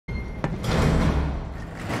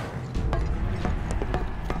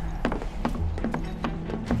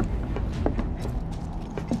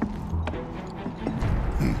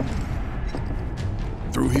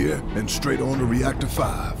here and straight on to Reactor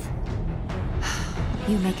 5.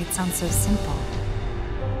 You make it sound so simple.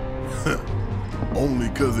 Only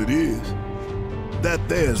 'cause it is. That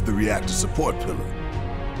there's the reactor support pillar.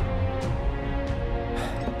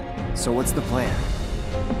 So what's the plan?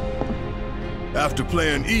 After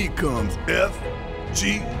plan E comes F,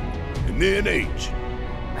 G, and then H.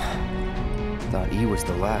 Thought E was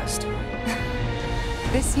the last.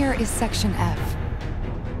 This here is Section F.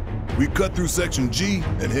 We cut through Section G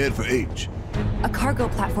and head for H. A cargo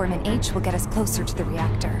platform in H will get us closer to the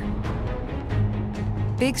reactor.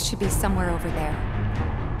 Biggs should be somewhere over there.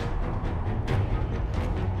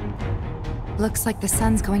 Looks like the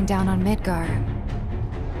sun's going down on Midgar.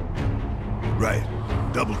 Right.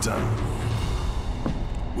 Double time.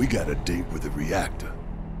 We got a date with the reactor.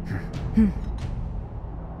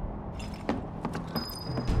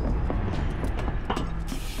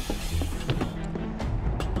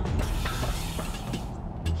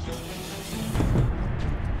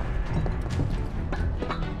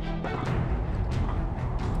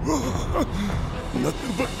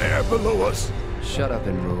 Nothing but air below us. Shut up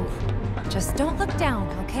and move. Just don't look down,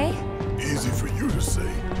 okay? Easy for you to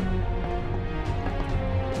say.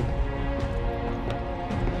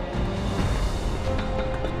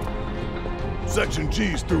 Section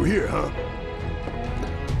G's through here, huh?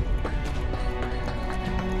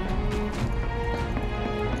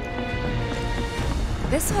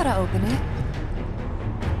 This ought to open it.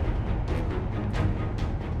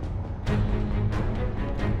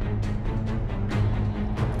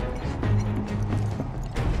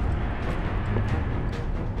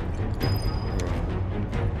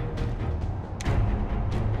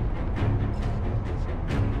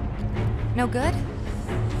 No good?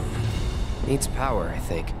 Needs power, I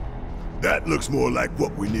think. That looks more like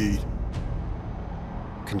what we need.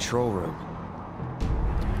 Control room.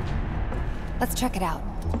 Let's check it out.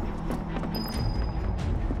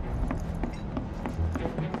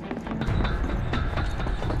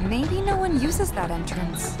 Maybe no one uses that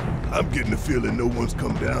entrance. I'm getting the feeling no one's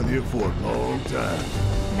come down here for a long time.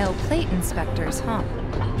 No plate inspectors, huh?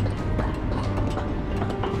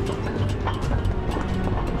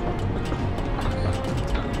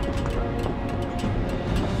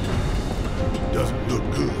 Doesn't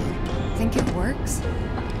look good. Think it works?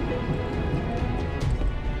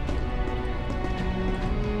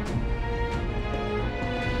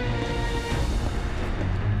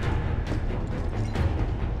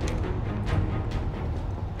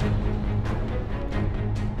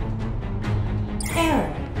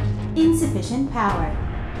 Error. Insufficient power.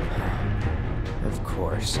 Of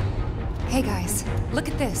course. Hey guys, look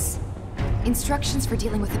at this. Instructions for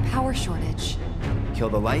dealing with a power shortage. Kill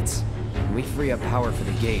the lights, and we free up power for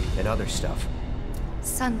the gate and other stuff.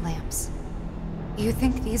 Sun lamps. You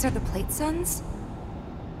think these are the plate suns?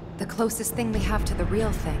 The closest thing we have to the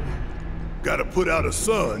real thing. Gotta put out a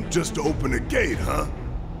sun just to open a gate, huh?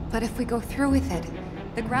 But if we go through with it,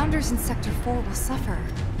 the grounders in Sector 4 will suffer.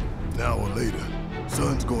 An hour later,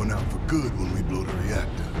 sun's going out for good when we blow the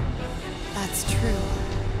reactor. That's true.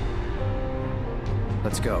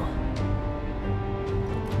 Let's go.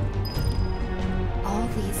 All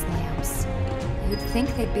these lamps. You'd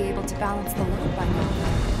think they'd be able to balance the load by now.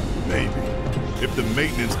 Maybe. If the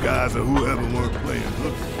maintenance guys or whoever weren't playing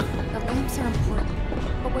hooky. The lamps are important,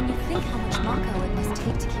 but when you think how much Mako it must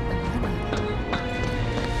take to keep them running.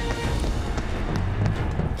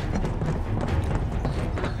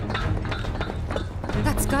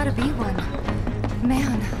 That's gotta be one.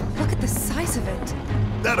 Man, look at the size of it.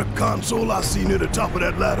 That a console I see near the top of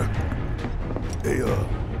that ladder?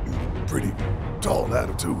 Pretty tall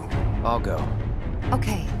ladder too. I'll go.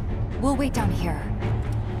 Okay, we'll wait down here.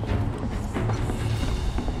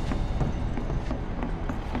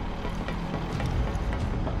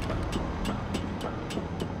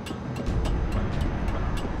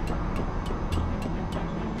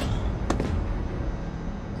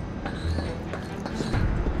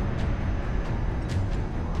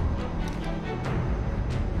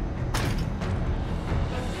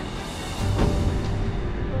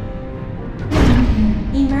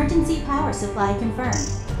 Emergency power supply confirmed.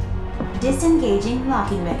 Disengaging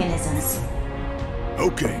locking mechanisms.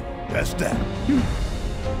 Okay, that's that.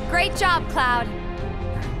 Great job, Cloud.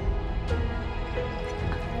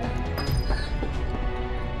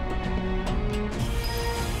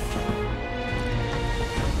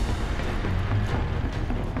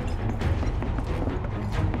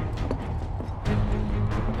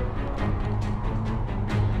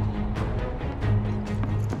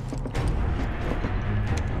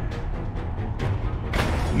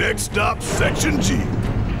 Next stop, Section G.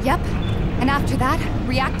 Yep, and after that,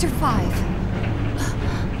 Reactor 5.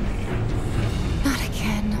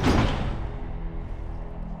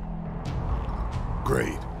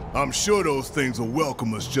 upgrade. I'm sure those things will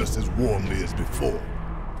welcome us just as warmly as before.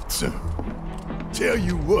 Tell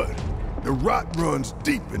you what, the rot runs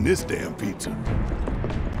deep in this damn pizza.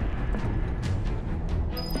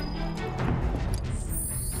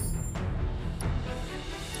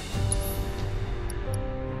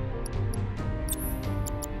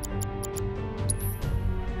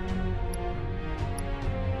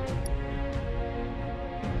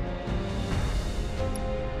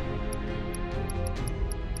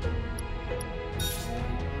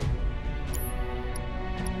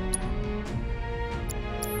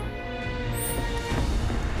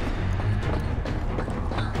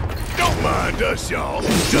 Mind us, y'all.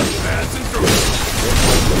 Just passing through.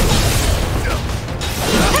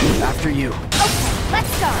 After you. Okay,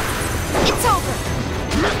 let's go. It's over.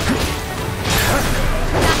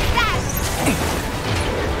 Not that.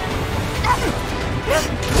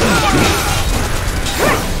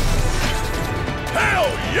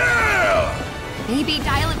 Hell yeah! Maybe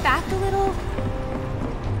dial it back a little.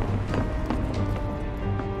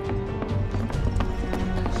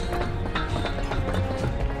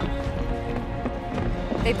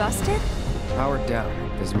 They busted? Powered down,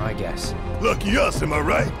 is my guess. Lucky us, am I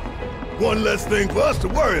right? One less thing for us to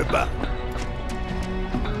worry about.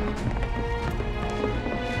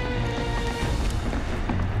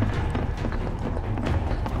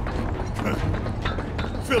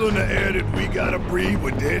 Filling the air that we gotta breathe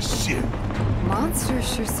with their shit. Monsters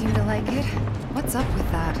sure seem to like it. What's up with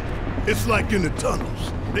that? It's like in the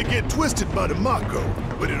tunnels. They get twisted by the Mako,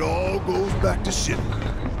 but it all goes back to shit.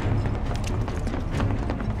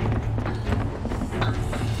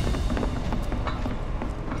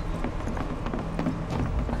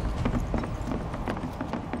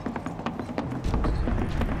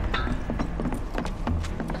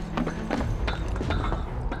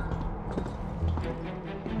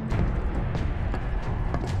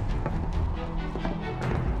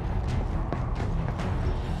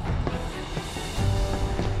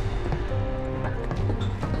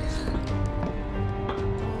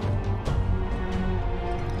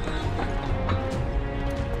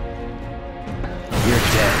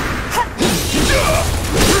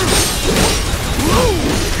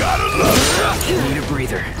 Need a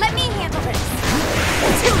breather. Let me handle this.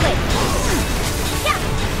 Too late. Yeah.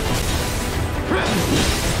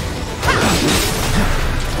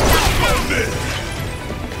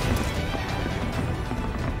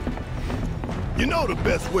 You know the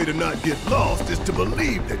best way to not get lost is to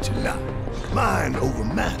believe that you're not. Mind over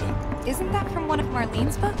matter. Isn't that from one of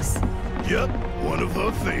Marlene's books? Yep, one of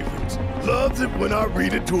her favorites. Loves it when I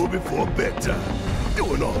read it to her before bedtime.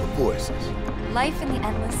 Doing all the voices. Life in the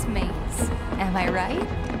Endless Maze. Am I right?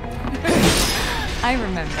 I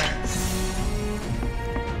remember.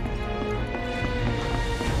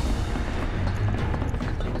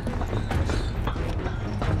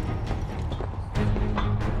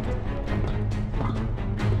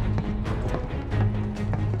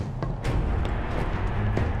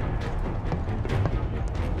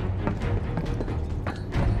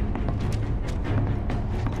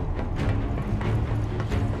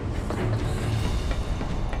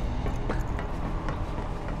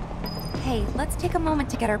 Hey, let's take a moment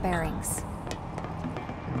to get our bearings.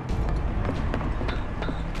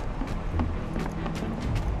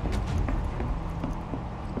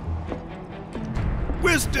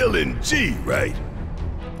 We're still in G, right?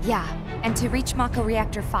 Yeah, and to reach Mako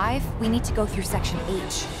Reactor 5, we need to go through Section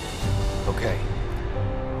H. Okay.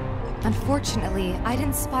 Unfortunately, I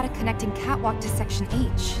didn't spot a connecting catwalk to Section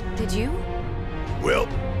H. Did you? Well,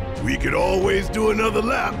 we could always do another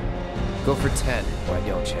lap. Go for 10, why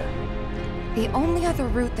don't you? The only other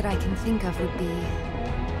route that I can think of would be...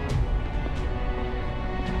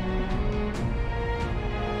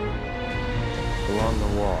 along the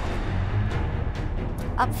wall.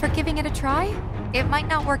 Up for giving it a try? It might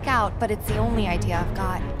not work out, but it's the only idea I've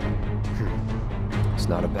got. It's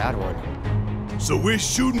not a bad one. So we're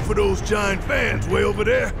shooting for those giant fans way over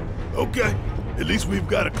there? Okay. At least we've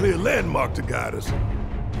got a clear landmark to guide us.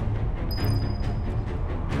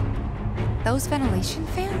 Those ventilation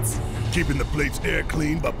fans? Keeping the plate's air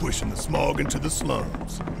clean by pushing the smog into the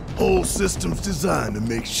slums. Whole system's designed to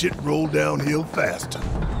make shit roll downhill faster.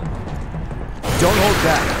 Don't hold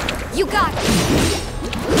back. You got it!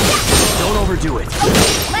 Don't overdo it.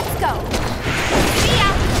 Okay, let's go! See ya!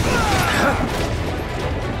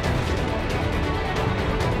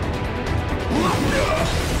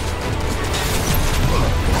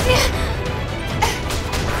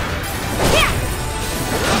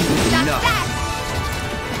 Enough.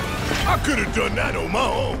 I could have done that on my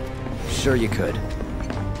own. Sure you could.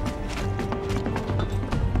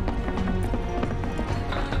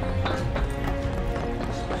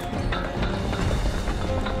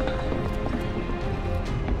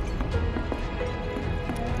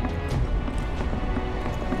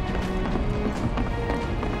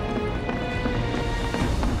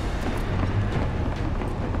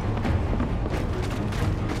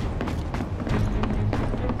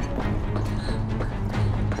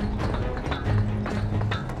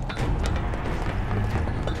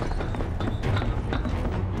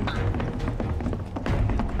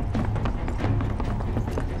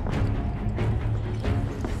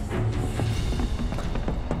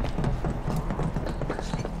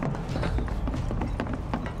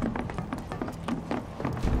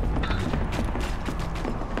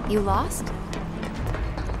 You lost?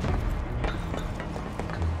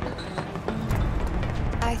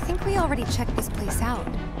 I think we already checked this place out.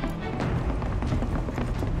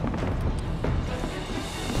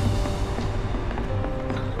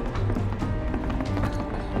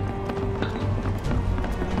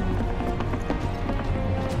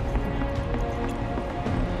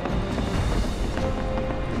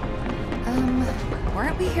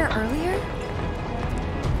 Weren't we here earlier?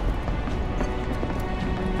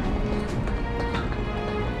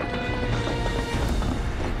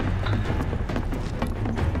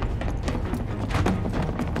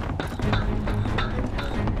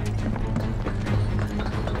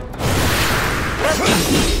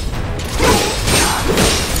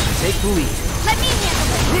 Take the lead. Let me handle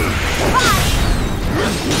it! Bye!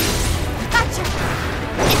 Gotcha!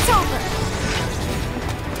 It's over!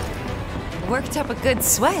 Worked up a good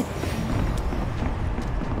sweat.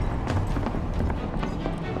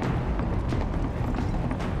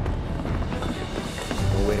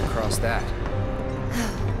 No way to cross that.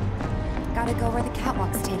 Gotta go where the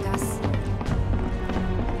catwalks take us.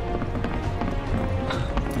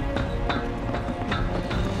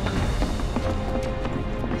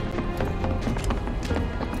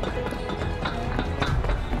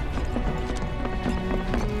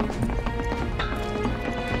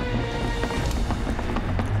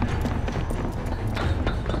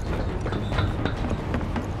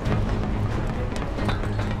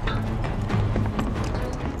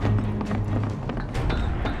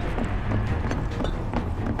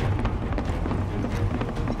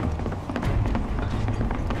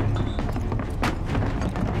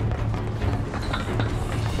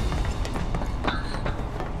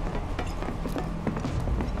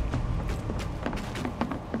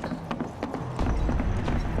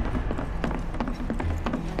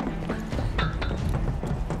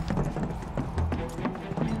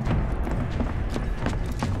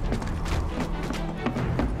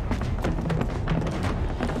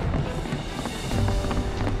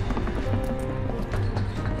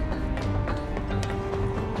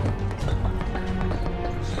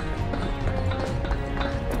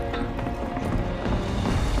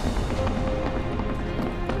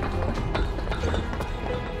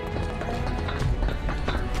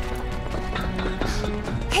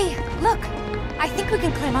 I think we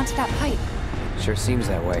can climb onto that pipe. Sure seems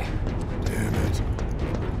that way. Damn it.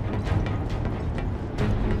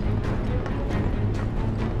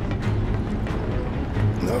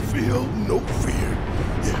 I feel no fear.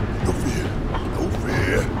 Yeah, no fear. No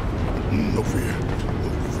fear. No fear.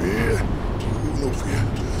 No fear. Ooh, no fear.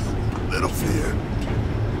 Little fear.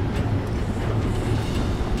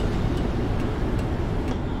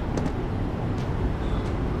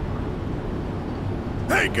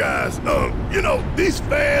 Hey guys, you know, these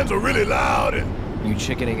fans are really loud and... You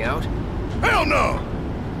chickening out? Hell no!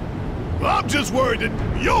 Well, I'm just worried that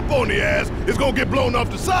your pony ass is gonna get blown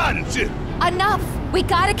off the side and shit. Enough! We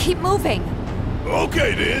gotta keep moving.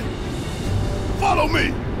 Okay then. Follow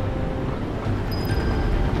me.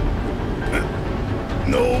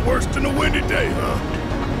 No worse than a windy day, huh?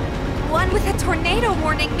 One with a tornado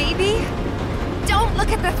warning, maybe? Don't look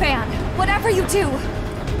at the fan, whatever you do.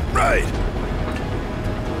 Right.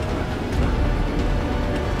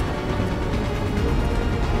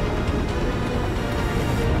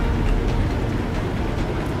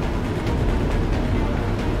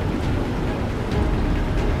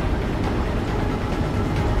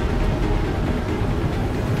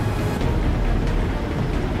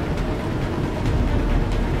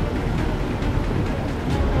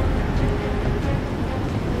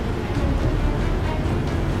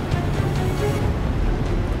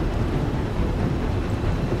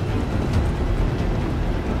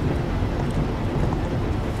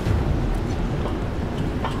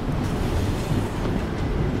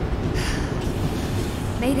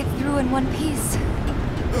 Made it through in one piece.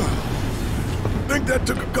 Think that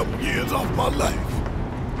took a couple years off my life.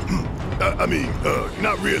 I mean,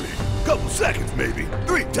 not really. Couple seconds, maybe.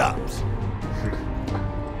 3 tops.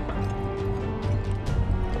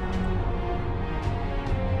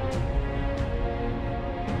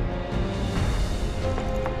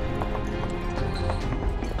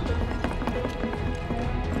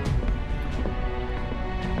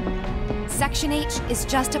 Section H is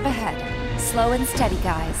just up ahead. Slow and steady,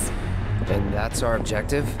 guys. And that's our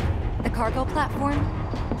objective? The cargo platform?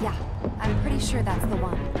 Yeah, I'm pretty sure that's the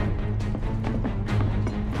one.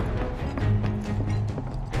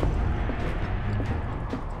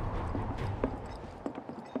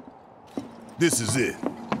 This is it.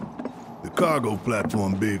 The cargo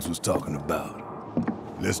platform Biggs was talking about.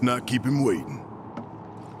 Let's not keep him waiting.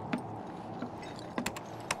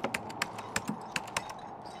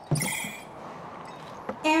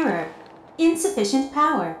 Insufficient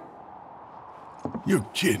power. You're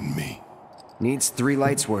kidding me. Needs 3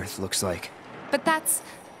 lights worth, looks like. But that's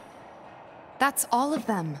all of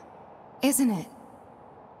them, isn't it?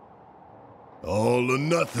 All or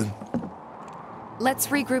nothing. Let's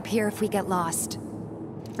regroup here if we get lost.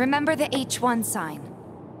 Remember the H1 sign.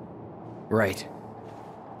 Right.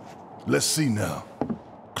 Let's see now.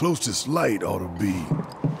 Closest light ought to be...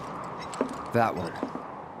 That one.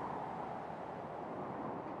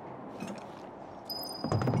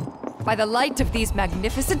 By the light of these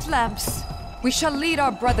magnificent lamps, we shall lead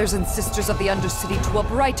our brothers and sisters of the Undercity to a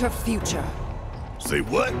brighter future. Say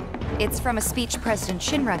what? It's from a speech President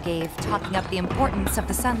Shinra gave, talking up the importance of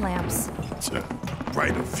the sun lamps.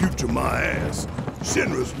 Brighter future my ass.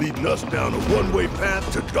 Shinra's leading us down a one-way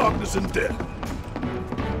path to darkness and death.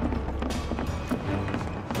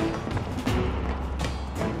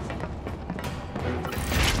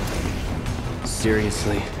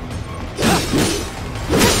 Seriously.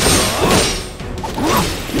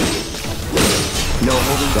 No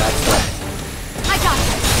holding back. I got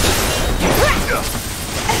it!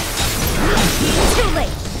 Too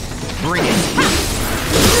late! Bring it!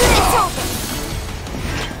 It's over!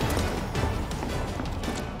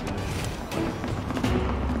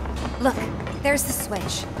 Look, there's the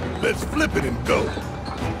switch. Let's flip it and go.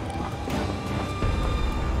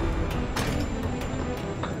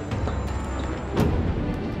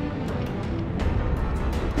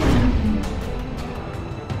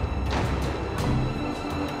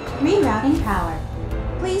 Rerouting power.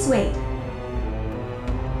 Please wait.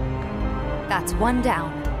 That's one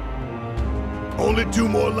down. Only 2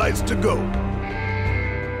 more lights to go.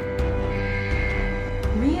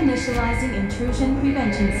 Reinitializing intrusion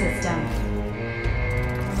prevention system.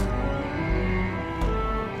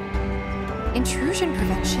 Intrusion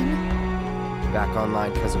prevention? Back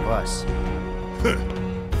online because of us.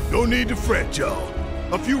 No need to fret, y'all.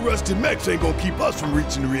 A few rusty mechs ain't gonna keep us from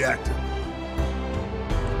reaching the reactor.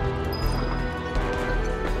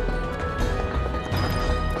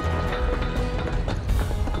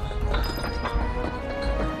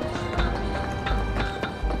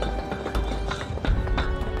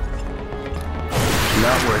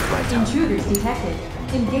 Not worth my time. Intruders detected.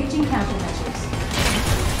 Engaging countermeasures.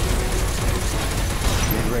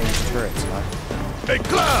 Mid-range turrets, huh? Hey,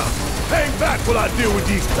 Clown! Hang back while I deal with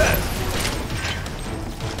these pests!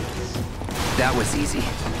 That was easy.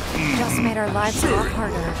 Just made our lives a lot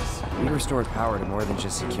harder. We restored power to more than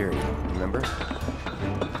just security, remember?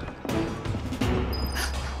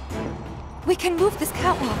 We can move this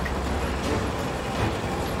catwalk.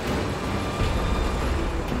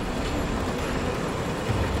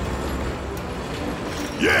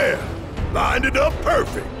 Yeah! Lined it up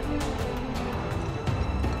perfect!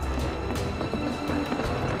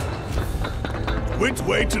 Which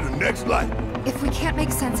way to the next light? If we can't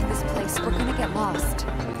make sense of this place, we're gonna get lost.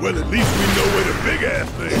 Well, at least we know where the big-ass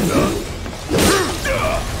things are.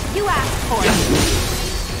 You asked for it.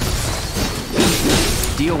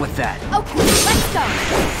 Deal with that. Okay, let's go.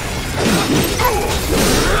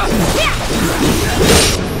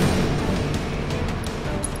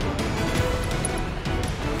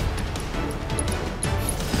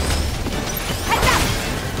 Heads up.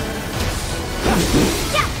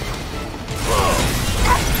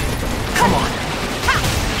 Come on.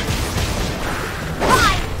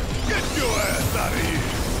 Get your ass out of here!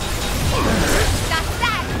 That's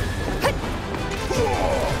that.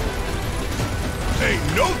 Ain't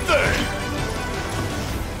no thing!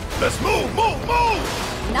 Let's move, move, move!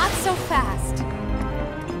 Not so fast.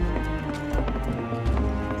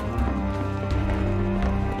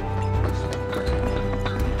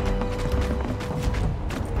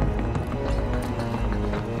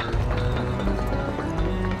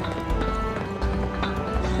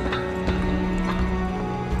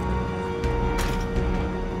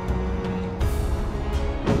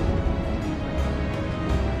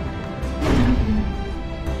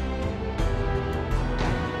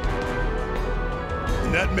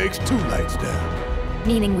 And that makes 2 lights down.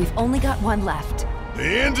 Meaning we've only got one left. The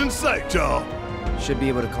end's in sight, y'all. Should be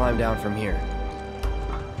able to climb down from here.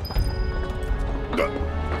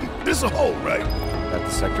 This a hole, right? Got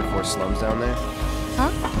the Sector 4 slums down there?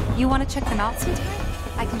 Huh? You want to check them out sometime?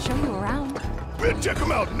 I can show you around. We'll check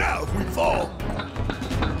them out now if we fall.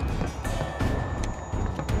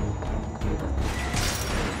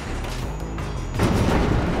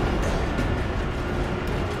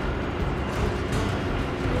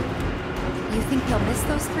 You think they'll miss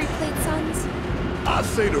those 3 plate suns? I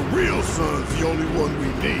say the real sun's the only one we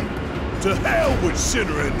need. To hell with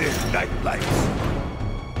Shinra and their night lights.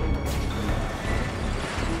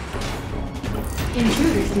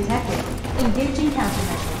 Intruders detected. Engaging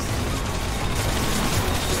countermeasures.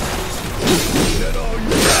 That all you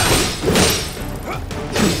got?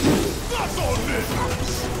 Fuck on this!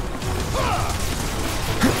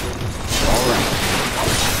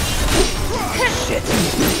 Shit.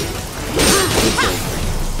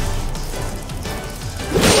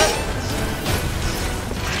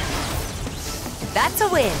 That's a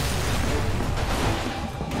win.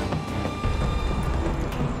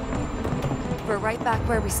 We're right back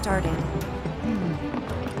where we started.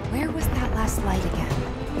 Where was that last light again?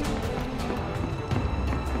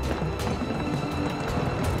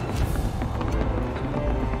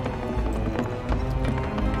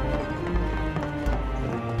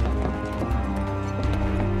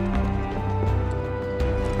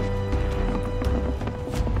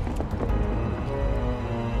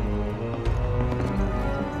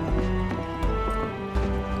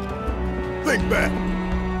 Think back.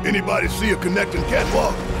 Anybody see a connecting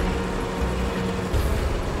catwalk?